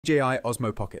DJI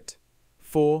Osmo Pocket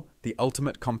 4. The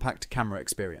ultimate compact camera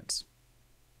experience.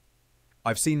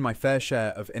 I've seen my fair share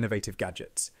of innovative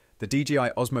gadgets. The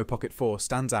DJI Osmo Pocket 4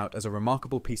 stands out as a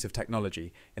remarkable piece of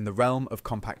technology in the realm of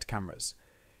compact cameras.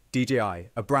 DJI,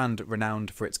 a brand renowned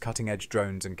for its cutting-edge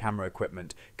drones and camera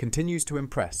equipment, continues to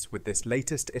impress with this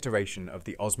latest iteration of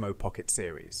the Osmo Pocket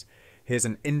series. Here's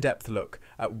an in-depth look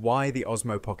at why the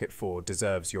Osmo Pocket 4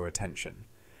 deserves your attention.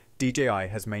 DJI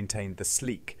has maintained the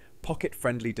sleek,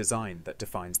 pocket-friendly design that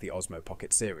defines the Osmo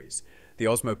Pocket series. The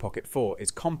Osmo Pocket 4 is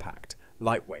compact,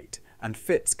 lightweight, and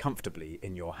fits comfortably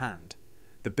in your hand.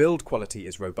 The build quality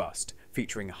is robust,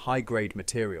 featuring high-grade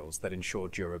materials that ensure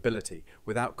durability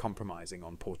without compromising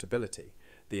on portability.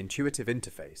 The intuitive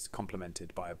interface,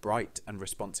 complemented by a bright and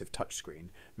responsive touchscreen,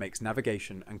 makes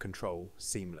navigation and control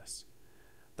seamless.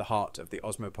 The heart of the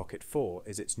Osmo Pocket 4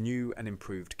 is its new and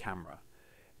improved camera.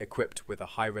 Equipped with a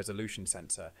high-resolution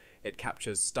sensor, it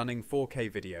captures stunning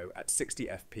 4K video at 60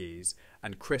 fps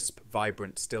and crisp,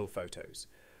 vibrant still photos.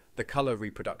 The color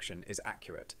reproduction is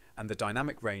accurate, and the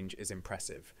dynamic range is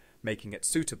impressive, making it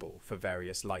suitable for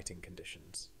various lighting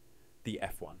conditions. The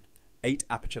f1.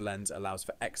 8-aperture lens allows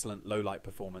for excellent low-light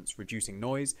performance, reducing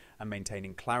noise and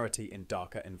maintaining clarity in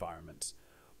darker environments.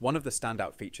 One of the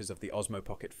standout features of the Osmo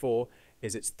Pocket 4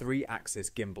 is its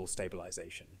 3-axis gimbal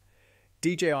stabilization.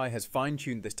 DJI has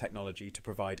fine-tuned this technology to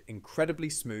provide incredibly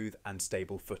smooth and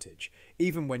stable footage,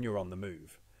 even when you're on the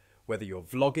move. Whether you're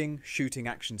vlogging, shooting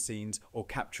action scenes, or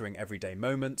capturing everyday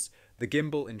moments, the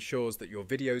gimbal ensures that your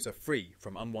videos are free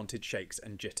from unwanted shakes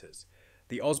and jitters.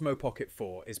 The Osmo Pocket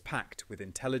 4 is packed with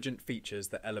intelligent features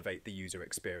that elevate the user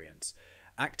experience.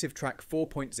 Active Track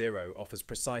 4.0 offers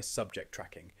precise subject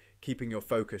tracking, keeping your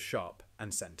focus sharp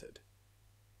and centered.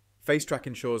 Face Track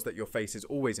ensures that your face is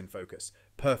always in focus,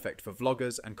 perfect for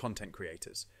vloggers and content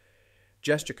creators.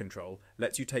 Gesture Control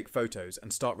lets you take photos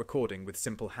and start recording with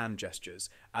simple hand gestures,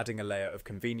 adding a layer of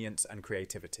convenience and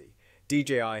creativity.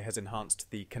 DJI has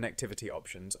enhanced the connectivity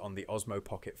options on the Osmo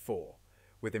Pocket 4.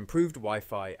 With improved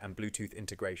Wi-Fi and Bluetooth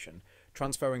integration,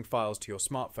 transferring files to your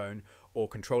smartphone or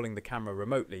controlling the camera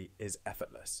remotely is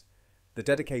effortless. The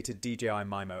dedicated DJI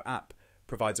Mimo app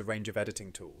provides a range of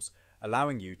editing tools,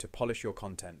 allowing you to polish your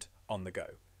content on the go.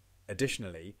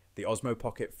 Additionally, the Osmo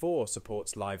Pocket 4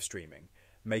 supports live streaming,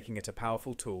 making it a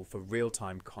powerful tool for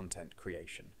real-time content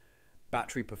creation.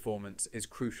 Battery performance is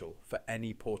crucial for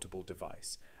any portable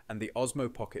device, and the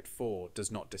Osmo Pocket 4 does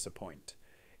not disappoint.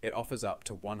 It offers up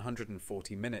to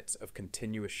 140 minutes of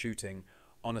continuous shooting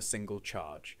on a single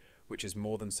charge, which is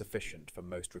more than sufficient for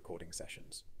most recording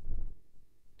sessions.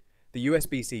 The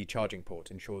USB-C charging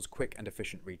port ensures quick and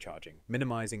efficient recharging,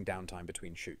 minimizing downtime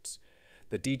between shoots.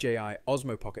 The DJI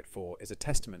Osmo Pocket 4 is a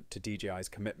testament to DJI's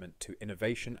commitment to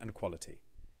innovation and quality.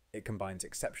 It combines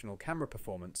exceptional camera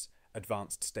performance,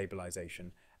 advanced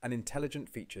stabilization, and intelligent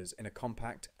features in a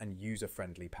compact and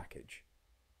user-friendly package.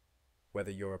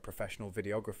 Whether you're a professional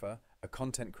videographer, a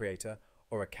content creator,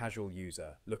 or a casual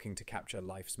user looking to capture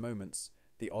life's moments,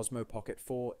 the Osmo Pocket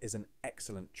 4 is an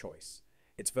excellent choice.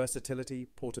 Its versatility,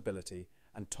 portability,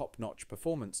 and top-notch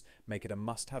performance make it a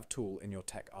must-have tool in your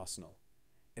tech arsenal.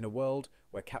 In a world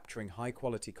where capturing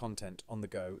high-quality content on the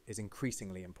go is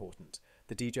increasingly important,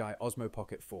 the DJI Osmo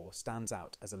Pocket 4 stands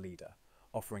out as a leader,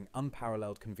 offering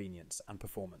unparalleled convenience and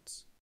performance.